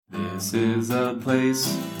This is a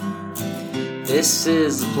place. This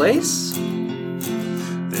is the place?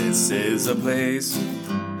 This is a place.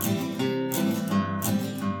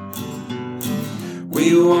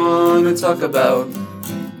 We want to talk about.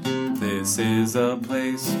 This is a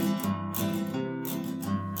place.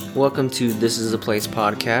 Welcome to This is a Place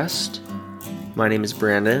podcast. My name is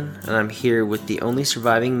Brandon, and I'm here with the only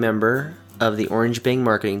surviving member of the Orange Bang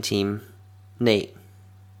marketing team, Nate.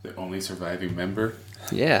 The only surviving member?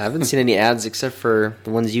 Yeah, I haven't seen any ads except for the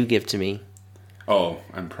ones you give to me. Oh,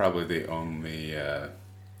 I'm probably the only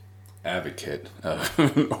advocate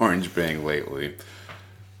of Orange Bang lately.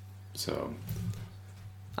 So,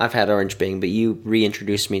 I've had Orange Bang, but you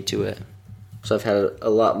reintroduced me to it. So I've had a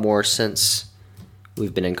lot more since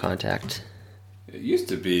we've been in contact. it used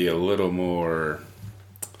to be a little more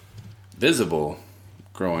visible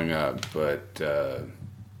growing up, but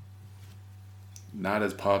not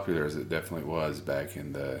as popular as it definitely was back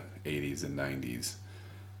in the 80s and 90s.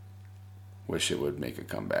 Wish it would make a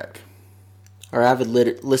comeback. Our avid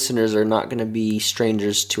listeners are not going to be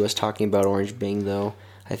strangers to us talking about Orange Bang, though.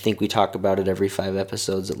 I think we talk about it every 5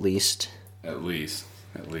 episodes at least. At least.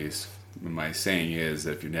 My saying is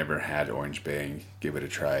that if you've never had Orange Bang, give it a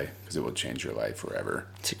try, because it will change your life forever.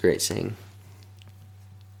 It's a great saying.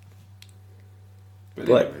 But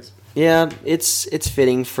anyways. Yeah, it's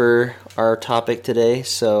fitting for our topic today,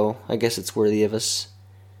 so I guess it's worthy of us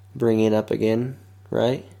bringing it up again,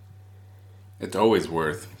 right? It's always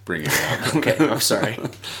worth bringing it up. Okay, I'm sorry.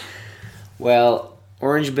 Well,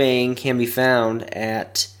 Orange Bang can be found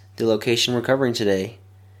at the location we're covering today.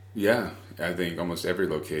 Yeah, I think almost every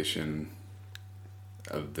location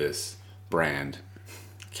of this brand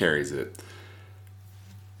carries it.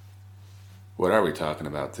 What are we talking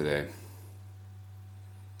about today?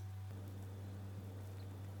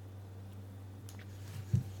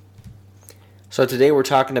 So today we're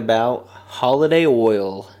talking about holiday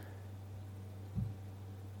oil.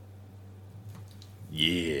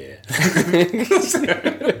 Yeah.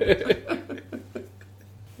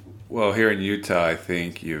 Well, here in Utah, I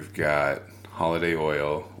think you've got Holiday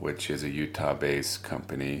Oil, which is a Utah-based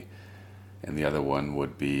company, and the other one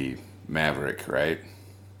would be Maverick, right?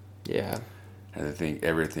 Yeah. And I think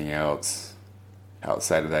everything else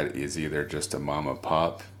outside of that is either just a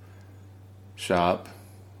mom-and-pop shop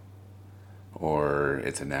or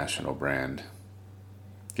it's a national brand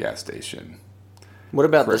gas station. What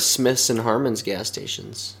about the Smiths and Harmons gas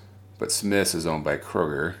stations? But Smith's is owned by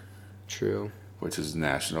Kroger. True. Which is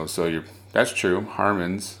national. So that's true.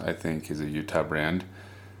 Harmons, I think, is a Utah brand.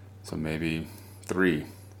 So maybe 3.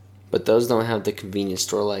 But those don't have the convenience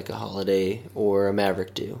store like a Holiday or a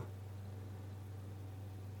Maverick do.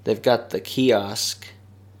 They've got the kiosk.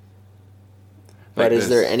 But is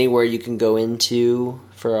there anywhere you can go into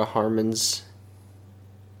for a Harmons?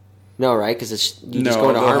 No, right? Because just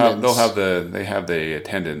go to Harmons. They have the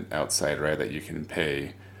attendant outside, right, that you can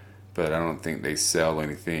pay. But I don't think they sell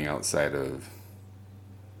anything outside of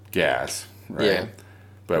gas, right? Yeah.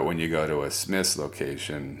 But when you go to a Smith's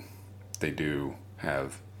location, they do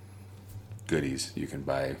have goodies you can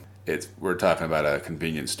buy. We're talking about a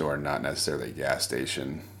convenience store, not necessarily a gas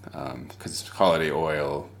station. Because Holiday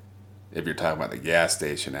Oil, if you're talking about the gas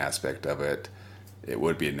station aspect of it, it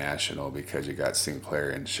would be national because you got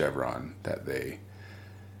Sinclair and Chevron that they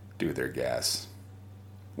do their gas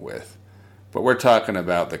with. But we're talking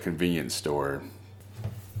about the convenience store.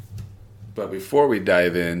 But before we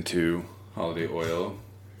dive into Holiday Oil,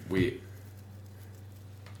 we,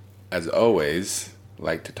 as always,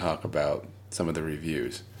 like to talk about some of the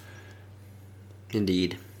reviews.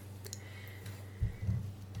 Indeed.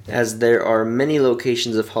 As there are many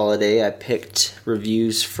locations of Holiday, I picked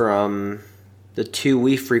reviews from the 2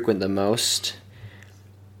 we frequent the most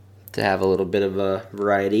to have a little bit of a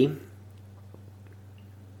variety.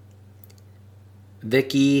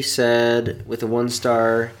 Vicky said, with a 1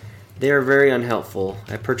 star, "They are very unhelpful.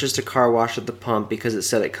 I purchased a car wash at the pump because it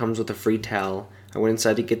said it comes with a free towel. I went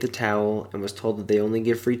inside to get the towel and was told that they only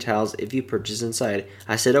give free towels if you purchase inside.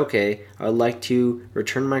 I said, okay, I would like to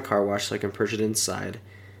return my car wash so I can purchase it inside.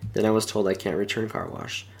 Then I was told I can't return car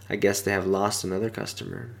wash. I guess they have lost another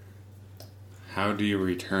customer." How do you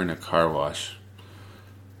return a car wash?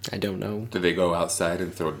 I don't know. Do they go outside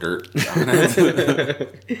and throw dirt on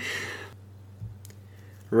it?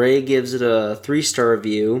 Ray gives it a 3-star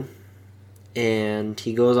review, and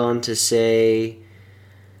he goes on to say,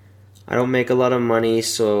 "I don't make a lot of money,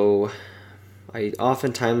 so I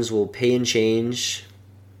oftentimes will pay in change."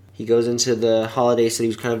 He goes into the holiday, said he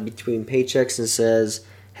was kind of between paychecks, and says,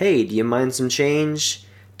 "Hey, do you mind some change?"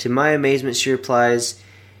 To my amazement, she replies,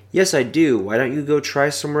 "Yes, I do. Why don't you go try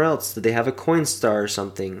somewhere else? Do they have a Coinstar or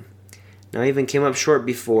something?" Now I even came up short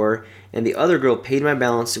before, and the other girl paid my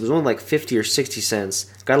balance. It was only like 50 or 60 cents.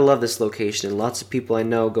 Gotta love this location, and lots of people I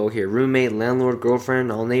know go here. Roommate, landlord,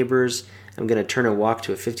 girlfriend, all neighbors. I'm gonna turn and walk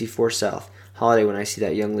to a 54 South. Holiday when I see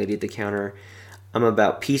that young lady at the counter. I'm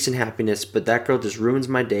about peace and happiness, but that girl just ruins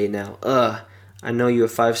my day now. I know you a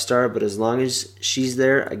 5-star, but as long as she's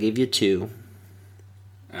there, I give you 2.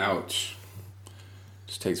 Ouch.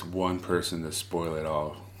 Just takes one person to spoil it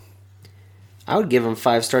all. I would give them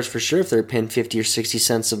 5 stars for sure if they're paying 50 or 60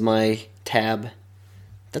 cents of my tab.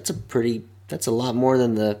 That's a lot more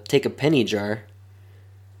than the take a penny jar.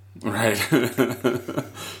 Right.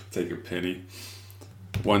 Take a penny.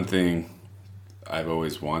 One thing I've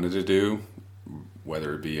always wanted to do,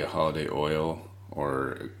 whether it be a Holiday Oil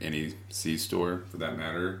or any C-store for that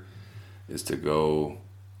matter, is to go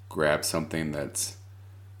grab something that's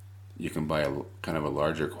you can buy a kind of a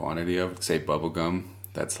larger quantity of, say bubble gum,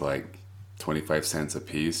 that's like 25 cents a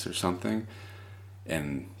piece or something,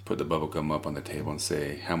 and put the bubble gum up on the table and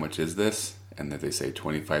say, how much is this? And then they say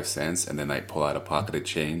 25 cents, and then I pull out a pocket of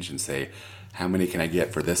change and say, how many can I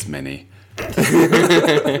get for this many?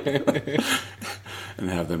 And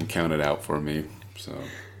have them count it out for me. So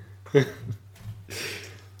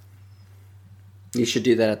you should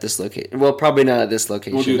do that at this location. Well, probably not at this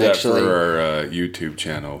location. We'll do that actually. for our YouTube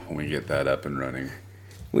channel when we get that up and running.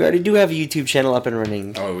 We already do have a YouTube channel up and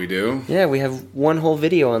running. Oh, we do? Yeah, we have one whole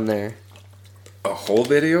video on there. A whole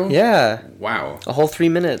video? Yeah. Wow. A whole 3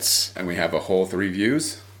 minutes. And we have a whole 3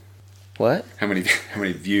 views? What? How many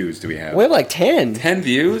views do we have? We have like 10. 10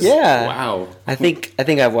 views? Yeah. Wow. I think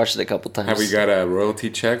I've watched it a couple times. Have we got a royalty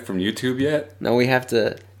check from YouTube yet? No, we have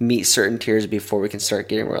to meet certain tiers before we can start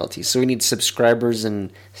getting royalties. So we need subscribers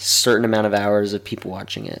and a certain amount of hours of people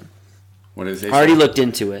watching it. What is it? I already looked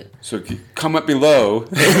into it. So come up below.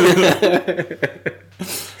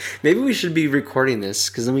 Maybe we should be recording this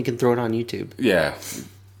because then we can throw it on YouTube. Yeah.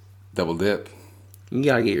 Double dip. You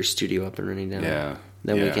gotta get your studio up and running now. Yeah.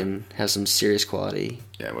 Then we can have some serious quality.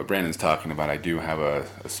 Yeah, what Brandon's talking about, I do have a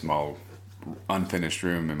small unfinished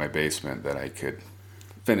room in my basement that I could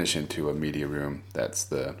finish into a media room. That's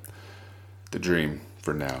the dream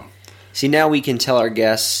for now. See, now we can tell our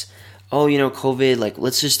guests, oh, COVID, like,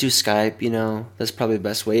 let's just do Skype, that's probably the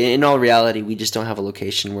best way. In all reality, we just don't have a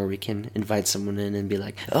location where we can invite someone in and be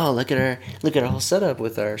like, oh, look at our whole setup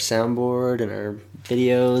with our soundboard and our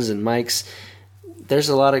videos and mics. There's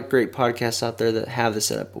a lot of great podcasts out there that have the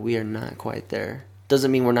setup, but we are not quite there. Doesn't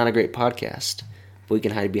mean we're not a great podcast, but we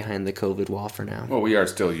can hide behind the COVID wall for now. Well, we are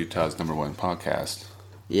still Utah's #1 podcast.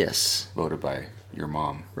 Yes. Voted by your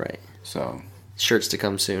mom. Right. So. Shirts to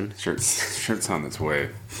come soon. Shirts on its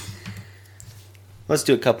way. Let's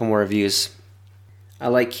do a couple more reviews. I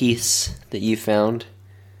like Keith's that you found.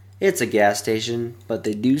 It's a gas station, but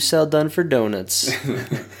they do sell Dunford donuts.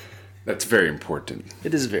 That's very important.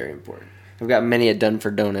 It is very important. I've got many a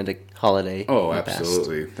Dunford donut at Holiday. Oh,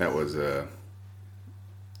 absolutely. That was a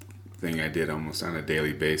thing I did almost on a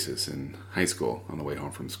daily basis in high school. On the way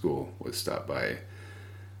home from school, was stop by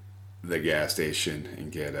the gas station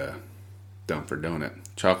and get a Dunford donut.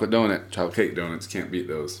 Chocolate cake donuts, can't beat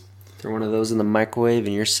those. Throw one of those in the microwave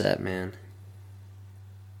and you're set, man.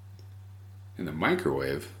 In the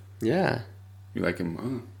microwave? Yeah. You like them?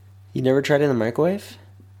 Oh. You never tried it in the microwave?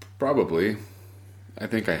 Probably. I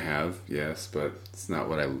think I have, yes, but it's not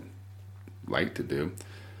what I like to do.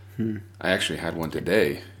 I actually had one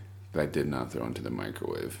today that I did not throw into the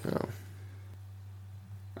microwave. Oh.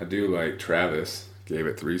 I do like Travis. Gave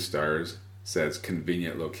it 3 stars. Says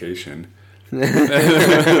convenient location. Isn't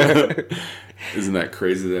that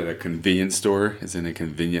crazy that a convenience store is in a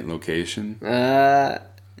convenient location?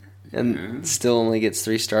 And still only gets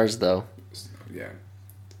 3 stars though. Yeah.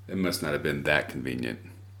 It must not have been that convenient.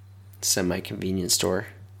 Semi-convenience store.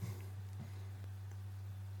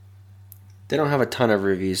 They don't have a ton of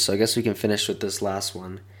reviews, so I guess we can finish with this last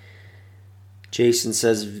one. Jason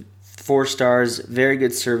says 4 stars, very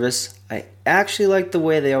good service. I actually like the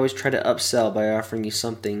way they always try to upsell by offering you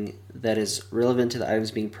something that is relevant to the items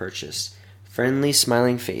being purchased. Friendly,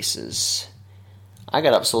 smiling faces. I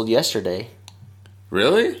got upsold yesterday.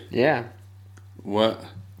 Really? Yeah. What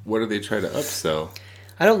do they try to upsell?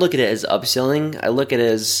 I don't look at it as upselling. I look at it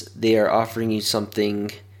as they are offering you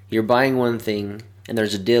something. You're buying one thing, and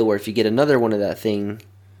there's a deal where if you get another one of that thing,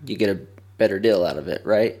 you get a better deal out of it,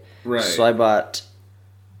 right? Right. So I bought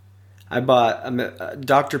a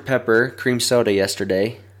Dr. Pepper cream soda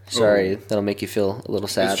yesterday. Sorry, that'll make you feel a little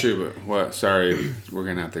sad. It's true, but sorry, we're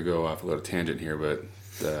going to have to go off a little tangent here, but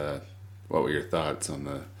what were your thoughts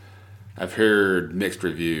on I've heard mixed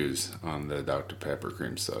reviews on the Dr. Pepper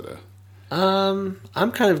cream soda. I'm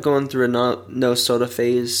kind of going through a no soda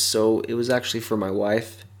phase, so it was actually for my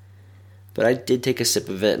wife. But I did take a sip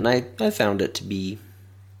of it, and I found it to be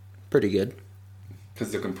pretty good.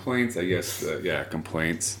 Because the complaints, I guess,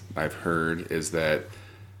 complaints I've heard is that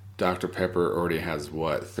Dr. Pepper already has,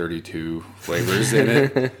 32 flavors in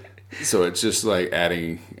it? So it's just like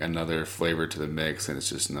adding another flavor to the mix, and it's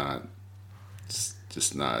just not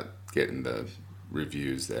getting the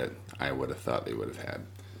reviews that I would have thought they would have had.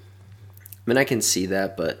 I mean, I can see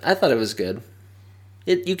that, but I thought it was good.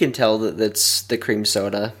 You can tell that that's the cream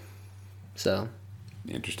soda. So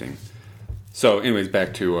interesting. So, anyways,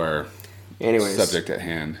 back to our subject at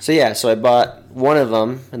hand. So yeah, so I bought one of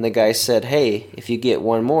them, and the guy said, "Hey, if you get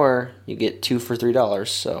one more, you get 2 for $3."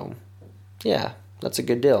 So, yeah, that's a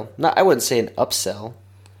good deal. I wouldn't say an upsell.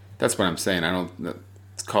 That's what I'm saying. I don't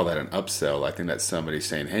call that an upsell. I think that's somebody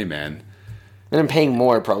saying, "Hey, man," and I'm paying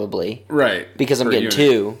more probably, right? Because I'm getting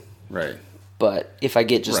 2, right? But if I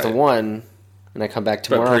get just the one, and I come back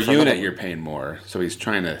tomorrow, but per unit you're paying more. So he's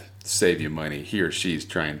trying to save you money. He or she's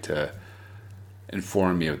trying to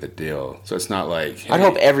inform you of the deal. So it's not like, hey, I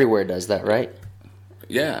hope everywhere does that, right?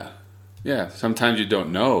 Yeah. Sometimes you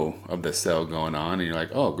don't know of the sale going on, and you're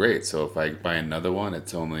like, oh, great. So if I buy another one,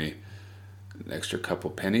 it's only an extra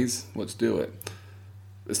couple pennies. Let's do it.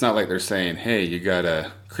 It's not like they're saying, hey, you got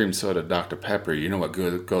a cream soda Dr. Pepper. You know what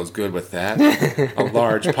goes good with that? A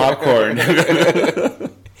large popcorn.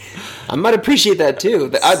 I might appreciate that too.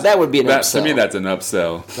 That would be an upsell. To me, that's an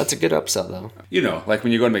upsell. That's a good upsell, though. You know, like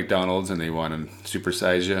when you go to McDonald's and they want to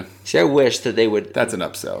supersize you. See, I wish that they would. That's an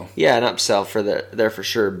upsell. Yeah, an upsell for there for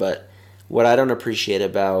sure. But what I don't appreciate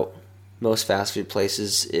about most fast food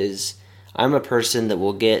places is I'm a person that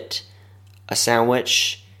will get a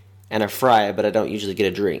sandwich and a fry, but I don't usually get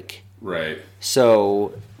a drink. Right.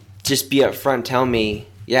 So just be upfront. Tell me,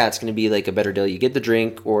 yeah, it's going to be like a better deal. You get the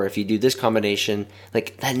drink, or if you do this combination,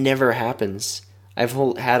 like that never happens. I've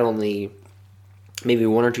had only maybe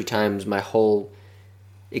 1 or 2 times my whole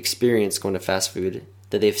experience going to fast food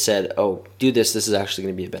that they've said, oh, do this. This is actually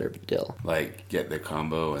going to be a better deal. Like get the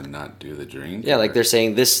combo and not do the drink? Yeah, like they're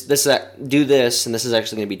saying do this, and this is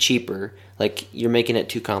actually going to be cheaper. Like you're making it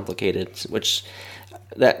too complicated, which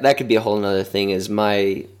that could be a whole nother thing is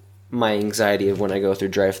my anxiety of when I go through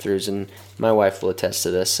drive-thrus, and my wife will attest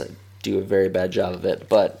to this. I do a very bad job of it,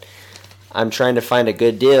 but I'm trying to find a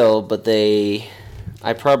good deal, but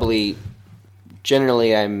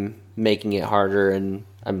generally I'm making it harder, and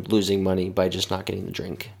I'm losing money by just not getting the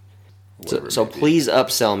drink. So please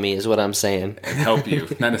upsell me is what I'm saying. And help you.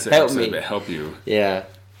 Not necessarily help me. But help you. Yeah.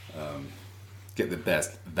 Get the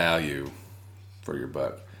best value for your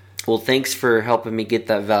buck. Well, thanks for helping me get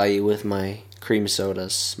that value with my cream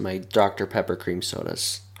sodas, my Dr. Pepper cream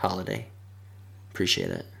sodas holiday.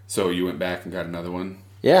 Appreciate it. So you went back and got another one?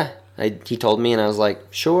 Yeah. He told me, and I was like,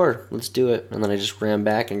 sure, let's do it. And then I just ran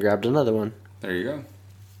back and grabbed another one. There you go.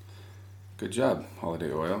 Good job,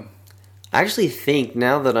 Holiday Oil. I actually think,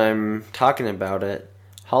 now that I'm talking about it,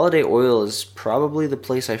 Holiday Oil is probably the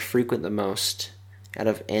place I frequent the most out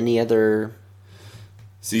of any other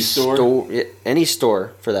C-store? Any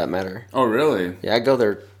store, for that matter. Oh, really? Yeah, I go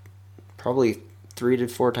there probably 3 to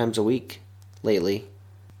 4 times a week lately.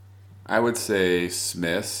 I would say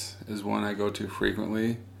Smith's is one I go to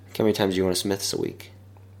frequently. How many times do you go to Smith's a week?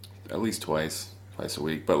 At least twice a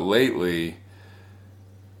week. But lately,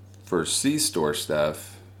 for C-store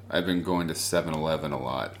stuff, I've been going to 7-Eleven a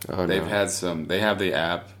lot. Oh, They've no. had some. They have the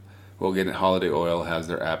app. We'll get it. Holiday Oil has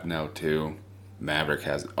their app now too. Maverick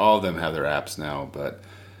has. All of them have their apps now, but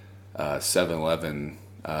 7-Eleven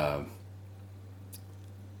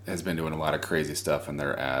has been doing a lot of crazy stuff in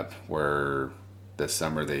their app. Where this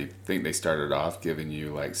summer they started off giving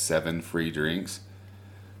you like 7 free drinks.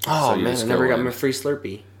 Oh, So you man, just I never go got in. my free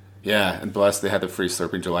Slurpee. Yeah, and plus they had the free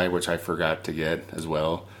Slurpee in July, which I forgot to get as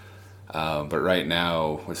well. But right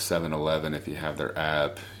now with 7-Eleven, if you have their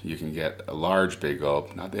app, you can get a large Big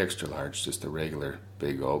Gulp, not the extra large, just the regular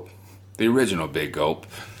Big Gulp, the original Big Gulp,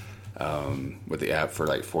 with the app for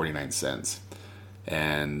like 49 cents.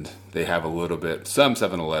 And they have a little bit, some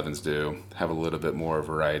 7-Elevens do, have a little bit more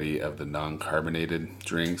variety of the non-carbonated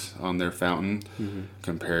drinks on their fountain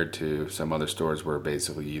compared to some other stores where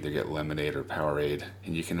basically you either get lemonade or Powerade,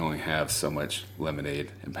 and you can only have so much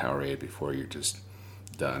lemonade and Powerade before you're just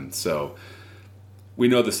done. So we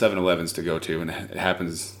know the 7-Elevens to go to, and it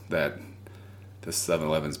happens that the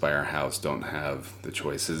 7-Elevens by our house don't have the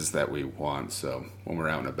choices that we want. So when we're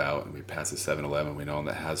out and about and we pass a 7-Eleven, we know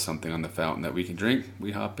that has something on the fountain that we can drink.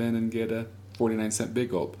 We hop in and get a 49-cent Big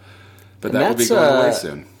Gulp. But And that will be going away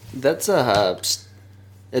soon. That's a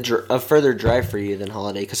a further drive for you than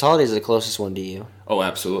Holiday, because Holiday is the closest one to you. Oh,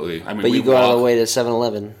 absolutely. I mean, But you go out of the way to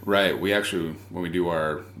 7-Eleven. Right. We actually, when we do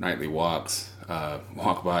our nightly walks,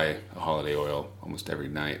 walk by a Holiday Oil almost every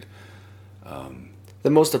night. The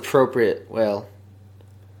most appropriate, well,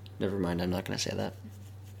 never mind, I'm not going to say that.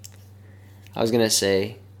 I was going to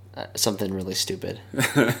say something really stupid.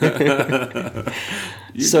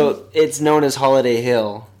 So, it's known as Holiday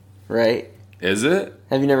Hill, right? Is it?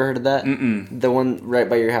 Have you never heard of that? Mm-mm. The one right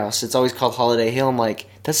by your house. It's always called Holiday Hill. I'm like,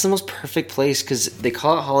 that's the most perfect place because they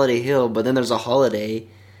call it Holiday Hill, but then there's a holiday.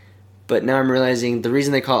 But now I'm realizing the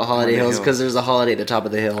reason they call it Holiday Hill is because there's a holiday at the top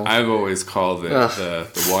of the hill. I've always called it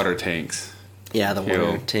the water tanks. Yeah, the hill.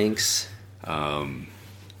 water tanks. Because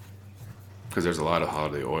there's a lot of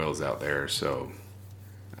Holiday Oils out there, so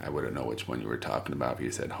I wouldn't know which one you were talking about if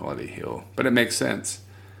you said Holiday Hill. But it makes sense.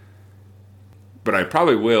 But I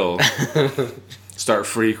probably will start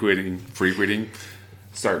start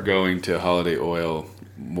going to Holiday Oil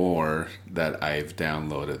more that I've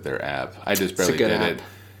downloaded their app. I just barely did app. it.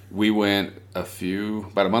 We went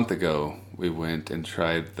about a month ago, we went and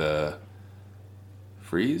tried the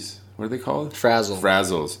Freeze? What are they called?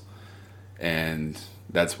 Frazzles. And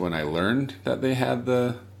that's when I learned that they had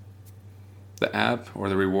the app or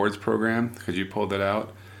the rewards program because you pulled it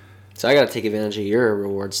out. So I got to take advantage of your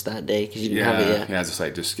rewards that day because you didn't have it yet. Yeah, it's just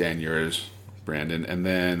like, just scan yours, Brandon. And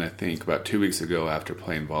then I think about 2 weeks ago after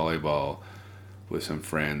playing volleyball with some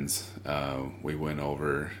friends, we went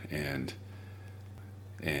over and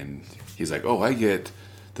he's like, oh, I get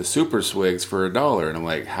the Super Swigs for $1. And I'm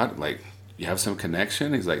like, how, like, you have some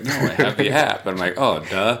connection? He's like, no, I have the app. But I'm like, oh,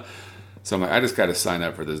 duh. So I'm like, I just got to sign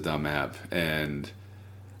up for this dumb app. And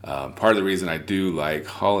part of the reason I do like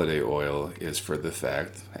Holiday Oil is for the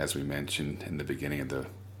fact, as we mentioned in the beginning of the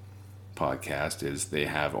podcast, is they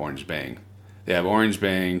have Orange Bang. They have Orange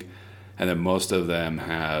Bang, and then most of them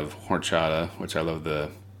have horchata, which I love. The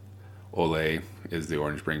Olay is the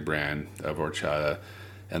Orange Bang brand of horchata,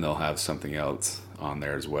 and they'll have something else on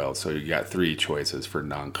there as well. So you got 3 choices for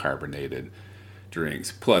non-carbonated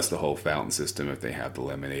drinks, plus the whole fountain system if they have the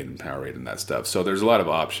lemonade and Powerade and that stuff. So there's a lot of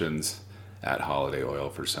options at Holiday Oil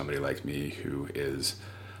for somebody like me who is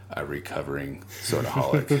a recovering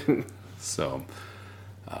sodaholic. So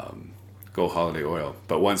go Holiday Oil.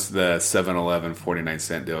 But once the 7-Eleven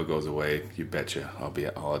 49-cent deal goes away, you betcha I'll be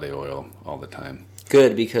at Holiday Oil all the time.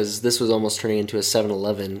 Good, because this was almost turning into a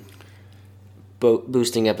 7-Eleven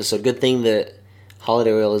boosting episode. Good thing that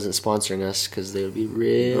Holiday Oil isn't sponsoring us because they would be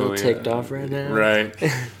real ticked off right now. Right.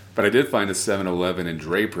 But I did find a 7-Eleven in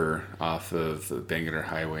Draper off of the Bangor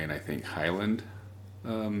Highway and I think Highland.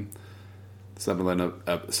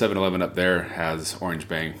 7-Eleven up there has Orange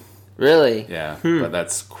Bang. Really? Yeah, but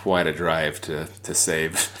that's quite a drive to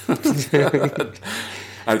save.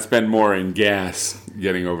 I'd spend more in gas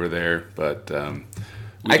getting over there, but...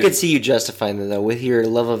 I could see you justifying that, though. With your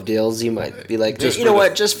love of deals, you might be like, just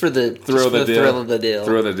for the thrill of the deal.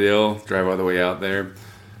 Throw the deal, drive all the way out there.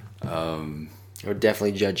 I would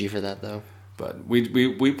definitely judge you for that, though. But we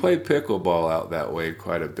played pickleball out that way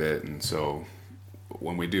quite a bit, and so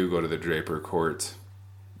when we do go to the Draper Courts,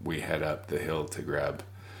 we head up the hill to grab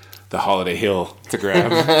the Holiday Hill to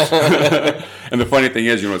grab. And the funny thing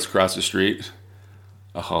is, you know what's across the street?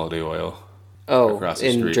 A Holiday Oil. Oh, across the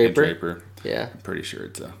in street Draper? in Draper. Yeah. I'm pretty sure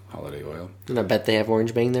it's a Holiday Oil. And I bet they have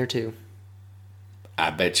Orange Bang there, too. I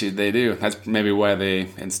bet you they do. That's maybe why they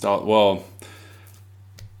installed... Well,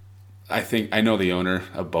 I know the owner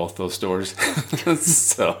of both those stores.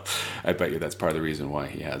 So I bet you that's part of the reason why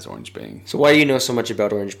he has Orange Bang. So why do you know so much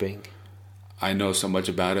about Orange Bang? I know so much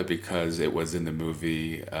about it because it was in the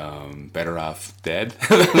movie Better Off Dead.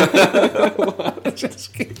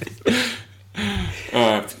 Just kidding.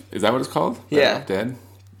 Is that what it's called? Yeah. Better Off Dead?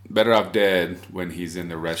 Better Off Dead, when he's in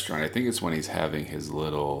the restaurant. I think it's when he's having his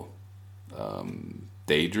little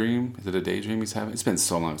daydream. Is it a daydream he's having? It's been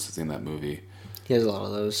so long since I've seen that movie. He has a lot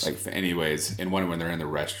of those. Anyways, in one when they're in the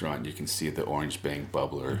restaurant, you can see the Orange Bang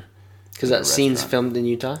bubbler. Because that scene's filmed in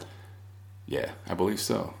Utah? Yeah, I believe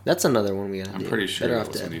so. That's another one we gotta do. I'm pretty sure it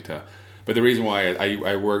was in Utah. But the reason why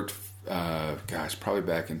I worked, probably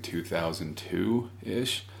back in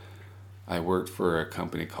 2002-ish, I worked for a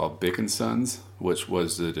company called Bick & Sons, which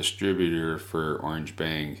was the distributor for Orange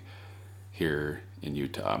Bang here in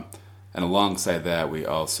Utah. And alongside that, we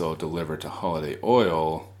also delivered to Holiday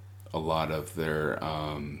Oil a lot of their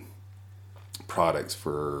products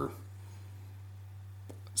for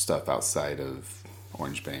stuff outside of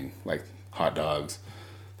Orange Bang, like hot dogs,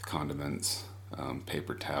 condiments,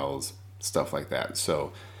 paper towels, stuff like that.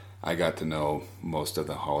 So I got to know most of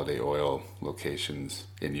the Holiday Oil locations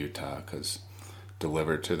in Utah because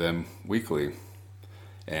delivered to them weekly.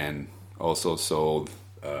 and also sold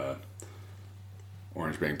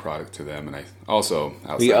Orange Bang product to them. And I also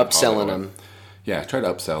Were you upselling them? Yeah, I tried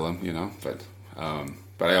to upsell them,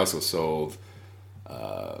 but I also sold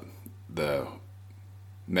the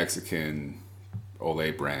Mexican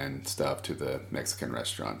Olay brand stuff to the Mexican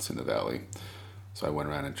restaurants in the valley. So I went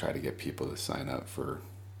around and tried to get people to sign up for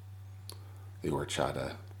the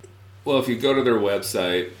horchata. Well, if you go to their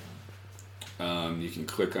website, you can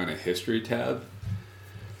click on a history tab,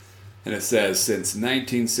 and it says, since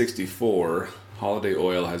 1964, Holiday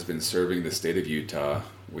Oil has been serving the state of Utah.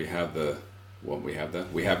 We have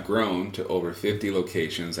grown to over 50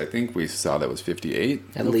 locations. I think we saw that was 58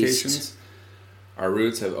 at locations. Least. Our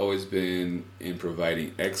roots have always been in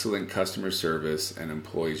providing excellent customer service and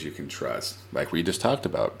employees you can trust. Like we just talked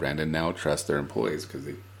about, Brandon now trusts their employees because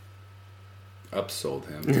they upsold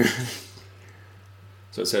him.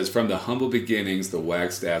 So it says, from the humble beginnings, the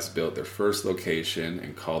Wagstaffs built their first location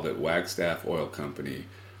and called it Wagstaff Oil Company.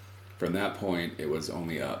 From that point, it was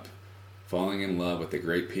only up. Falling in love with the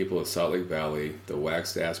great people of Salt Lake Valley, the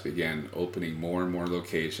Wagstaffs began opening more and more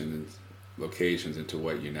locations into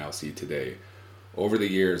what you now see today. Over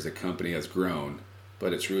the years, the company has grown,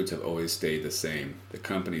 but its roots have always stayed the same. The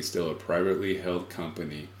company is still a privately held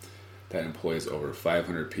company that employs over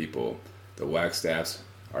 500 people. The Wagstaffs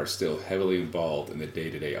are still heavily involved in the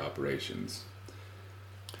day-to-day operations.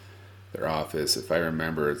 Their office, if I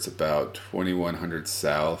remember, it's about 2100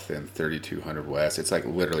 South and 3200 West. It's like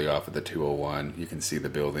literally off of the 201. You can see the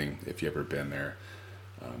building if you've ever been there.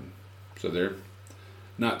 So they're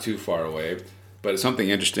not too far away. But it's something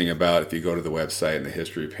interesting about, if you go to the website and the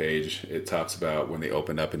history page, it talks about when they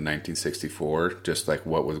opened up in 1964, just like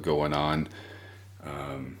what was going on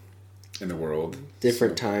in the world.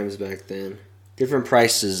 Different times back then. Different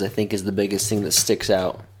prices, I think, is the biggest thing that sticks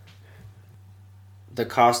out. The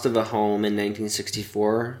cost of a home in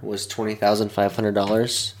 1964 was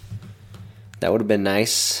 $20,500. That would have been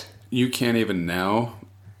nice. You can't even now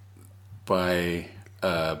buy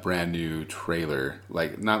a brand new trailer,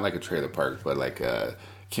 like not like a trailer park, but like a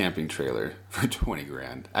camping trailer for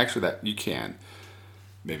 $20,000. Actually, that you can.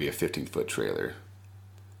 Maybe a 15-foot trailer,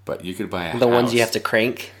 but you could buy a the house. Ones you have to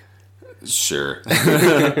crank. Sure.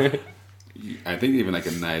 I think even like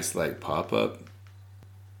a nice like pop up.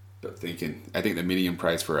 But I think the median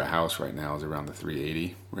price for a house right now is around the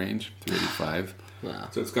 $380 range, $385. Wow.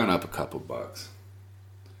 So it's gone up a couple bucks.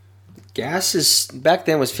 Gas is back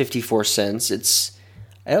then was 54 cents.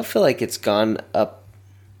 I don't feel like it's gone up.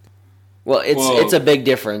 Well, it's a big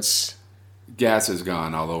difference. Gas has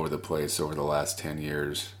gone all over the place over the last 10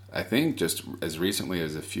 years. I think just as recently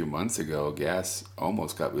as a few months ago, gas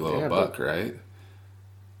almost got below $1, right?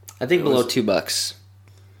 I think below $2.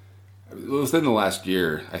 Within the last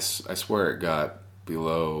year, I swear it got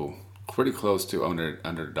below, pretty close to under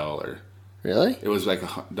 $1. Really? It was like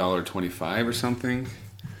 $1.25 or something.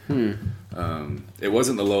 It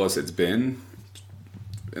wasn't the lowest it's been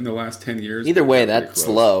in the last 10 years. Either way, that's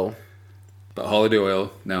low. But Holiday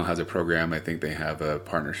Oil now has a program. I think they have a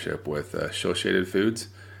partnership with Associated Foods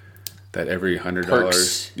that every $100,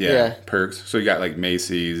 Perks. Yeah, perks. So you got like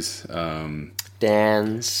Macy's,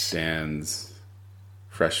 Dan's,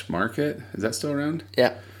 Fresh Market. Is that still around?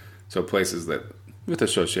 Yeah. So places that with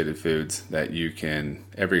Associated Foods that you can,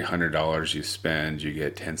 every $100 you spend, you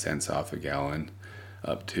get 10 cents off a gallon,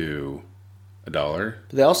 up to $1.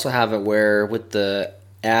 They also have it where with the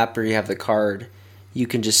app or you have the card, you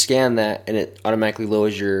can just scan that and it automatically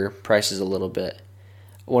lowers your prices a little bit.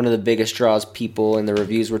 One of the biggest draws people in the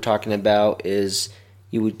reviews we're talking about is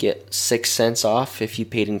you would get 6 cents off if you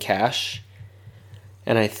paid in cash.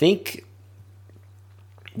 And I think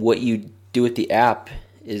what you do with the app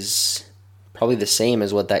is probably the same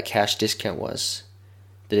as what that cash discount was.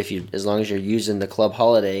 That as long as you're using the Club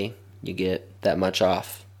Holiday, you get that much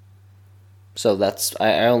off. So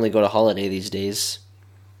I only go to Holiday these days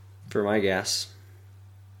for my gas.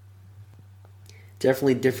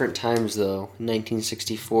 Definitely different times though.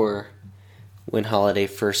 1964, when Holiday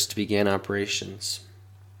first began operations.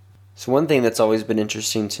 So one thing that's always been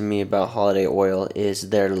interesting to me about Holiday Oil is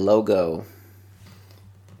their logo.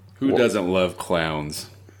 Who doesn't love clowns?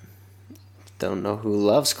 Don't know who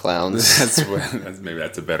loves clowns. Maybe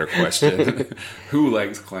that's a better question. Who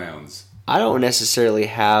likes clowns? I don't necessarily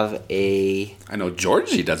have a... I know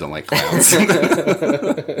Georgie doesn't like clowns.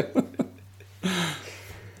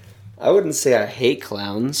 I wouldn't say I hate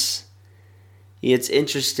clowns. It's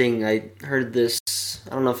interesting. I heard this,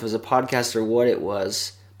 I don't know if it was a podcast or what it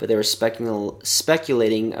was, but they were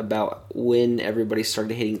speculating about when everybody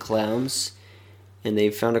started hating clowns. And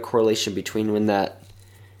they found a correlation between when that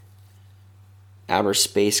outer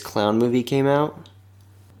space clown movie came out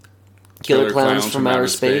Killer Clowns from Outer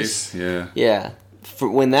Space. Yeah. Yeah.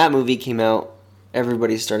 When that movie came out,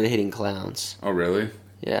 everybody started hating clowns. Oh, really?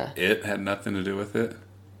 Yeah. It had nothing to do with it?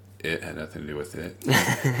 It had nothing to do with it.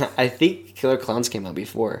 I think Killer Clowns came out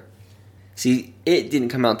before. See, it didn't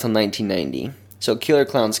come out till 1990. So Killer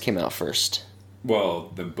Clowns came out first.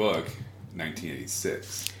 Well, the book,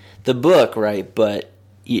 1986. The book, right, but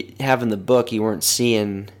having the book, you weren't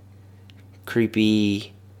seeing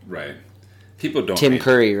creepy Right. People don't Tim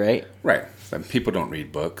Curry, right? Right. But people don't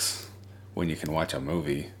read books when you can watch a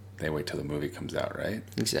movie. They wait till the movie comes out, right?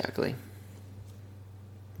 Exactly.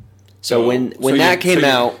 So when that came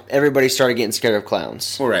out, everybody started getting scared of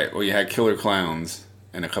clowns. Well, right. Well, you had Killer Clowns,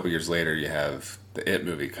 and a couple years later, you have the It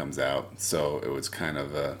movie comes out. So it was kind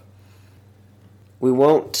of a... We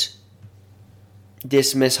won't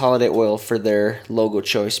dismiss Holiday Oil for their logo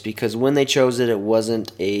choice because when they chose it, it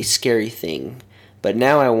wasn't a scary thing. But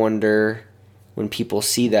now I wonder, when people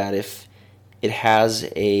see that, if it has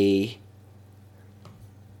a...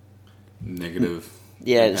 Negative...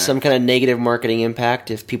 Yeah, some kind of negative marketing impact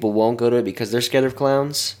if people won't go to it because they're scared of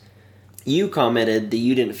clowns. You commented that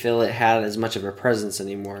you didn't feel it had as much of a presence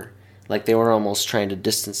anymore. Like they were almost trying to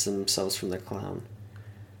distance themselves from the clown.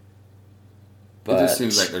 But it just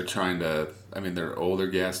seems like they're trying to... I mean, their older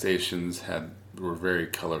gas stations were very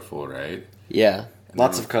colorful, right? Yeah,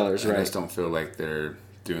 lots of colors, right? I just don't feel like they're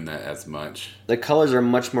doing that as much. The colors are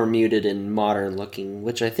much more muted and modern looking,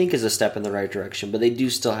 which I think is a step in the right direction, but they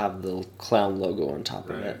do still have the clown logo on top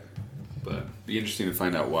of it. But it'd be interesting to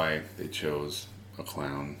find out why they chose a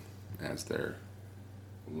clown as their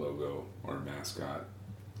logo or mascot.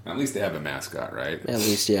 At least they have a mascot, right? At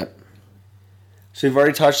least, yeah. So we've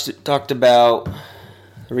already talked about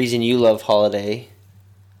the reason you love Holiday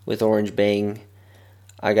with Orange Bang.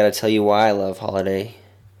 I gotta tell you why I love Holiday.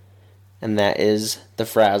 And that is the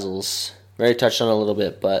Frazzles. We already touched on it a little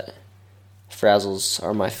bit, but Frazzles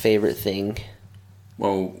are my favorite thing.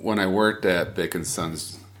 Well, when I worked at Bick &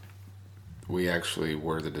 Sons, we actually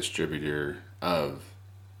were the distributor of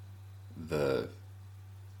the...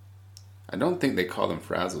 I don't think they called them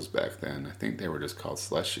Frazzles back then. I think they were just called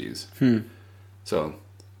Slushies. So,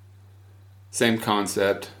 same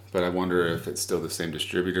concept, but I wonder if it's still the same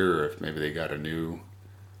distributor or if maybe they got a new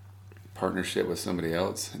partnership with somebody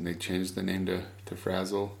else and they changed the name to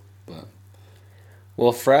Frazzle. But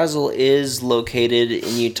well, Frazzle is located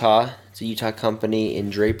in Utah. It's a Utah company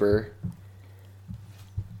in Draper.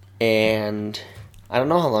 And I don't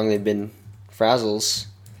know how long they've been Frazzles.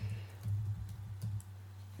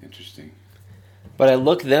 Interesting. But I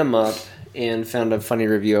looked them up and found a funny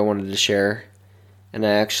review I wanted to share. And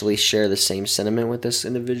I actually share the same sentiment with this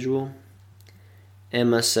individual.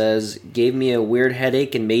 Emma says, gave me a weird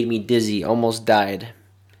headache and made me dizzy, almost died.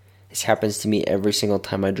 This happens to me every single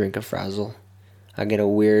time I drink a Frazzle. I get a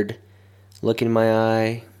weird look in my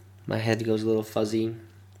eye, my head goes a little fuzzy,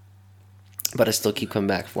 but I still keep coming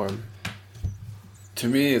back for them. To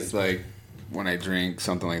me, it's like when I drink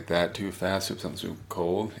something like that too fast, or something too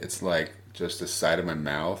cold, it's like just the side of my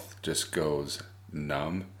mouth just goes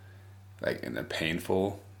numb, like in a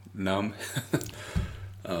painful numb.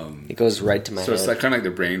 It goes right to my head. So it's like kind of like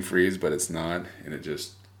the brain freeze, but it's not, and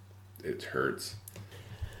it hurts.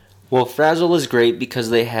 Well, Frazzle is great because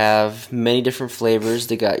they have many different flavors.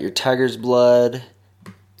 They got your Tiger's Blood,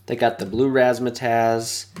 they got the Blue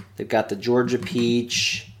Razzmatazz, they've got the Georgia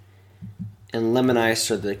Peach, and Lemon Ice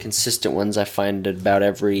are the consistent ones I find at about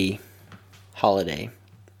every holiday.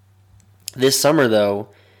 This summer, though,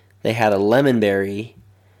 they had a Lemon Berry,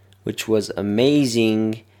 which was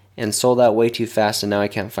amazing and sold out way too fast, and now I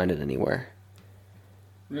can't find it anywhere.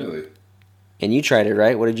 Really? And you tried it,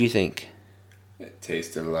 right? What did you think? It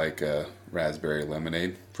tasted like a raspberry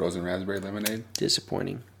lemonade, frozen raspberry lemonade.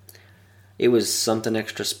 Disappointing. It was something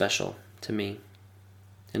extra special to me.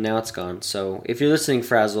 And now it's gone. So if you're listening,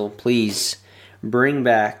 Frazzle, please bring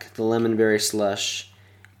back the lemon berry slush.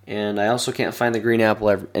 And I also can't find the green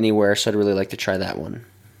apple anywhere, so I'd really like to try that one.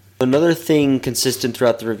 Another thing consistent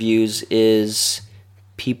throughout the reviews is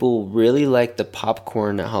people really like the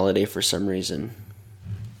popcorn at Holiday for some reason.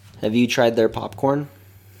 Have you tried their popcorn?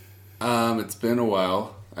 It's been a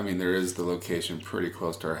while. I mean, there is the location pretty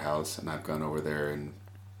close to our house, and I've gone over there and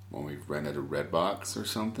when we've rented a Redbox or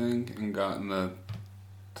something and gotten a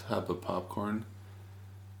tub of popcorn.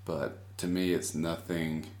 But to me, it's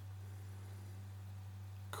nothing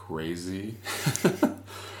crazy.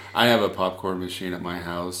 I have a popcorn machine at my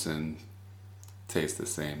house and it tastes the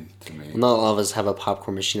same to me. Well, not all of us have a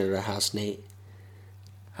popcorn machine at our house, Nate.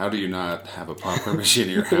 How do you not have a popcorn machine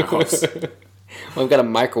at your house? Well, I've got a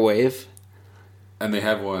microwave. And they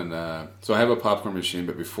have one, so I have a popcorn machine,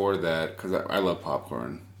 but before that, because I love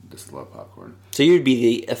popcorn, Just love popcorn. So you'd be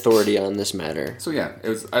the authority on this matter. So yeah,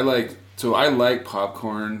 I like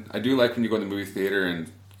popcorn. I do like when you go to the movie theater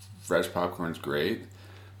and fresh popcorn's great,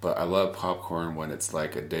 but I love popcorn when it's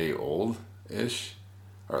like a day old-ish,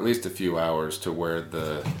 or at least a few hours, to where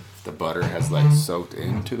the butter has like soaked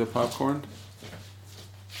into the popcorn.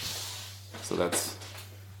 So that's...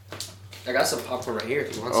 I got some popcorn right here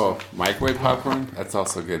if you want some. Oh, microwave popcorn? That's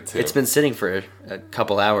also good too. It's been sitting for a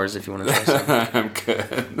couple hours if you want to try some. I'm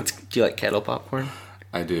good. Do you like kettle popcorn?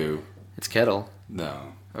 I do. It's kettle.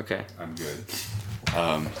 No. Okay. I'm good.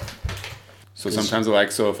 So sometimes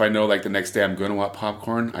if I know like the next day I'm going to want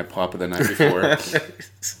popcorn, I pop it the night before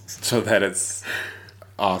so that it's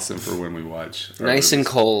awesome for when we watch. Nice and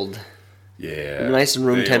cold. Yeah. Nice and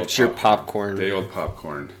room Day-old temperature popcorn. Day-old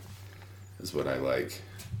popcorn is what I like.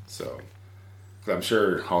 So, 'cause I'm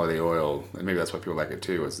sure holiday oil, and maybe that's why people like it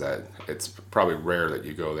too, is that it's probably rare that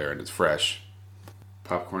you go there and it's fresh.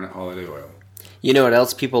 Popcorn at Holiday Oil. You know what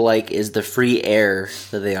else people like is the free air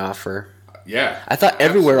that they offer. Yeah. I thought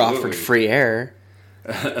everywhere absolutely. offered free air.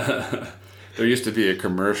 There used to be a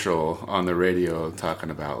commercial on the radio talking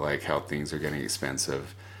about like how things are getting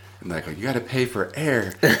expensive, and like, you got to pay for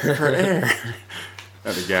air,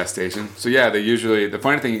 at the gas station. So yeah, they usually,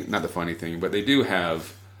 not the funny thing, but they do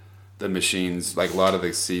have the machines. Like a lot of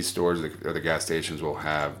the C stores or the gas stations will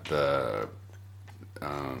have the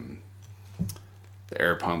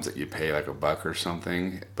air pumps that you pay like $1 or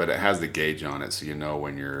something, but it has the gauge on it, so you know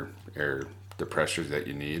when the pressures that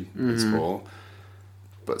you need is full.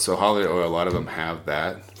 But so Holiday Oil, a lot of them have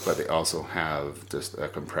that, but they also have just a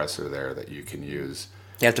compressor there that you can use.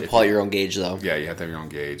 You have to pull out your own gauge, though. Yeah, you have to have your own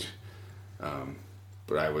gauge.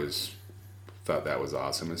 But I thought that was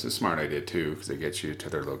awesome. It's a smart idea too, because it gets you to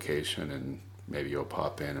their location, and maybe you'll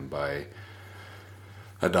pop in and buy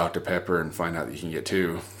a Dr. Pepper and find out that you can get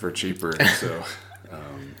 2 for cheaper. So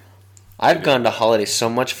I've gone to Holiday so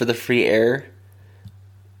much for the free air.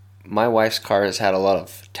 My wife's car has had a lot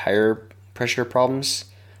of tire pressure problems,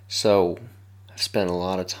 so I've spent a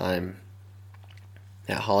lot of time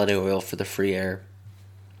at Holiday Oil for the free air.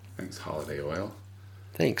 thanks, Holiday Oil.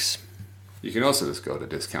 Thanks. You can also just go to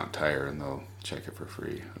Discount Tire and they'll check it for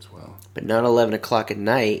free as well. But not 11 o'clock at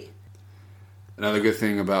night. Another good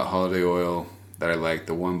thing about Holiday Oil that I like,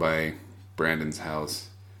 the one by Brandon's house,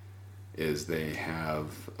 is they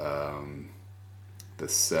have the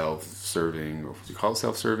self-serving, or do you call it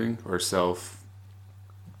self-serving, or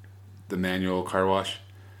the manual car wash?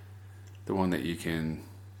 The one that you can,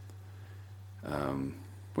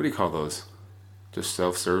 what do you call those? Just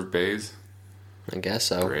self-serve bays? I guess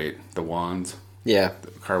so. Great. The wands. Yeah.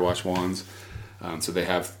 The car wash wands. So they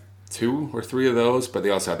have 2 or 3 of those, but they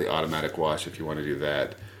also have the automatic wash if you want to do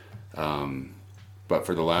that. But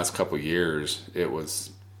for the last couple of years, it was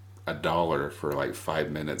 $1 for like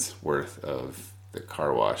 5 minutes worth of the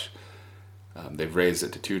car wash. They've raised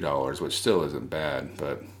it to $2, which still isn't bad,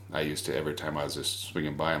 but I used to, every time I was just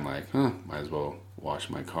swinging by, I'm like, might as well wash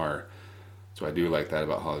my car. So I do like that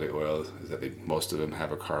about Holiday Oil, is that most of them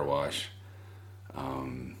have a car wash.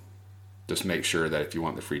 Just make sure that if you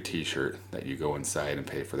want the free t-shirt, that you go inside and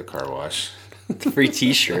pay for the car wash. The free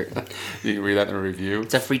t-shirt. You can read that in the review.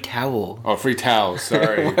 It's a free towel. Oh, free towel,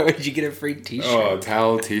 sorry. Why would you get a free t-shirt? Oh,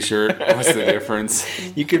 towel, t-shirt. What's the difference?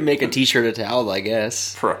 You could make a t-shirt a towel, I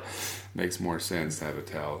guess. Makes more sense to have a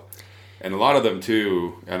towel. And a lot of them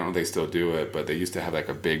too, I don't know if they still do it, but they used to have like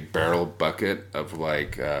a big barrel bucket of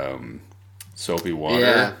like soapy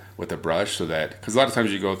water with a brush, so that, because a lot of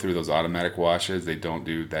times you go through those automatic washes, they don't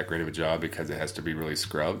do that great of a job because it has to be really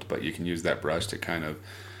scrubbed, but you can use that brush to kind of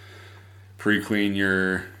pre-clean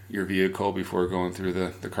your vehicle before going through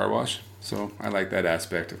the car wash. So I like that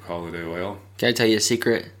aspect of Holiday Oil. Can I tell you a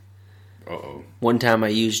secret? Uh-oh. One time I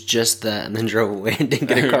used just that and then drove away and didn't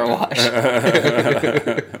get a car wash.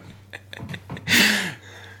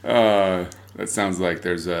 That sounds like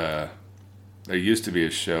there used to be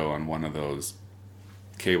a show on one of those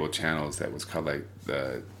cable channels that was called like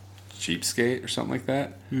the Cheapskate or something like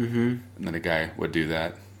that. Mm-hmm. And then a guy would do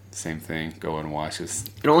that. Same thing. Go and wash his...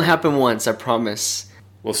 It only happened once, I promise.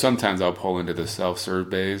 Well, sometimes I'll pull into the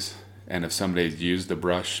self-serve bays, and if somebody's used the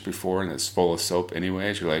brush before and it's full of soap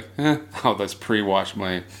anyways, you're like, let's pre-wash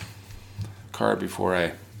my car before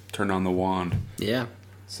I turn on the wand. Yeah.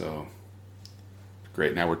 So,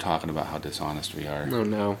 great. Now we're talking about how dishonest we are. Oh,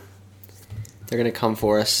 no. They're going to come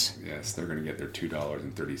for us. Yes, they're going to get their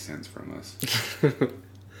 $2.30 from us.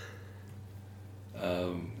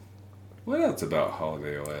 What else about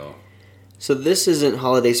Holiday Oil? So this isn't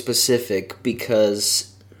holiday specific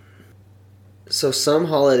because... So some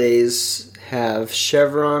holidays have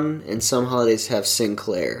Chevron and some holidays have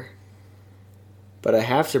Sinclair. But I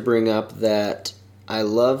have to bring up that I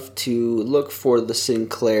love to look for the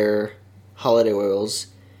Sinclair holiday oils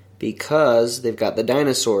because they've got the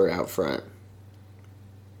dinosaur out front.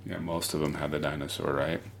 Yeah, most of them have the dinosaur,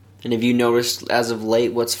 right? And have you noticed as of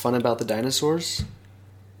late what's fun about the dinosaurs?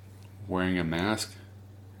 Wearing a mask?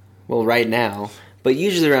 Well, right now. But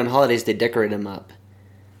usually around holidays they decorate them up.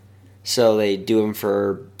 So they do them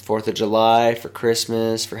for 4th of July, for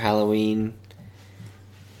Christmas, for Halloween.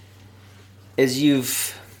 As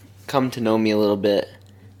you've come to know me a little bit,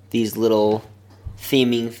 these little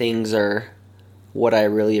theming things are what I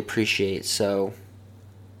really appreciate. So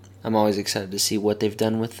I'm always excited to see what they've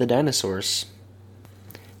done with the dinosaurs.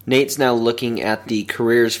 Nate's now looking at the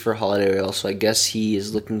careers for holiday oil, so I guess he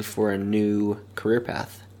is looking for a new career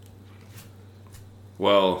path.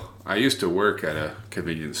 Well, I used to work at a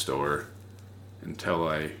convenience store until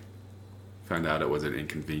I found out it was an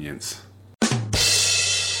inconvenience.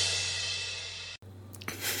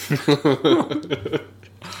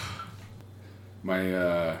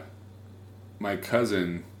 My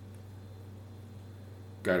cousin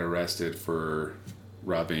got arrested for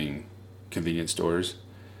robbing convenience stores.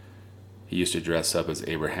 He used to dress up as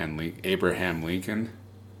Abraham Lincoln,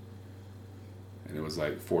 and it was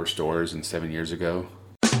like 4 stores and 7 years ago.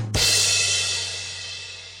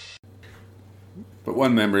 But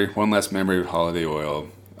one last memory of holiday oil,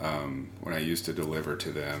 when I used to deliver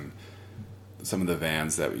to them, some of the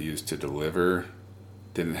vans that we used to deliver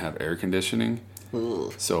didn't have air conditioning.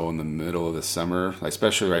 Ooh. So in the middle of the summer,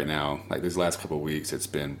 especially right now, like these last couple of weeks, it's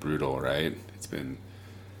been brutal, right? It's been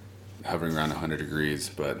hovering around 100 degrees,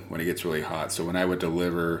 but when it gets really hot. So when I would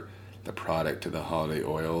deliver the product to the holiday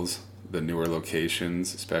oils, the newer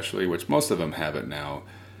locations especially, which most of them have it now,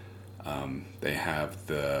 they have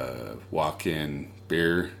the walk-in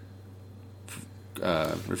beer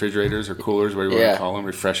refrigerators or coolers, whatever you want to call them,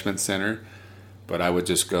 refreshment center. But I would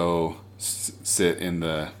just go sit in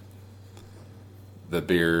the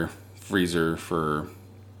beer freezer for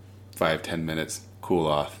 5-10 minutes, cool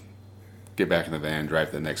off, get back in the van, drive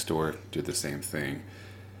to the next door, do the same thing.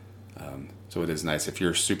 So it is nice. If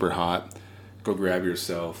you're super hot, go grab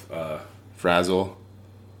yourself Frazzle,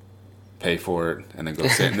 pay for it, and then go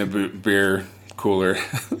sit in the beer cooler,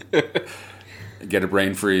 get a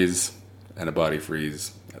brain freeze and a body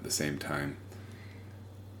freeze at the same time.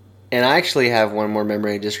 And I actually have one more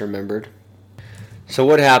memory I just remembered. So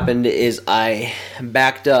what happened is I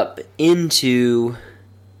backed up into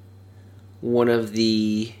one of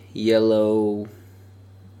the yellow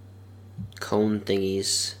cone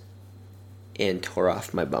thingies and tore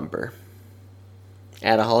off my bumper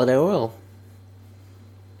at a holiday oil.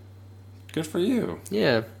 Good for you.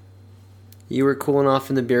 Yeah. You were cooling off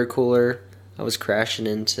in the beer cooler. I was crashing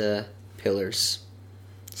into pillars.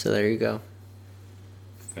 So there you go.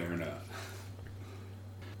 Fair enough.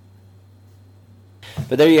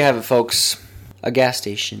 But there you have it, folks. A gas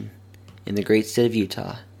station in the great state of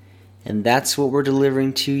Utah. And that's what we're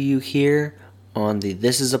delivering to you here on the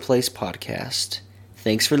This Is a Place podcast.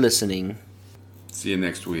 Thanks for listening. See you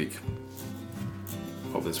next week.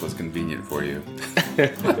 Hope this was convenient for you.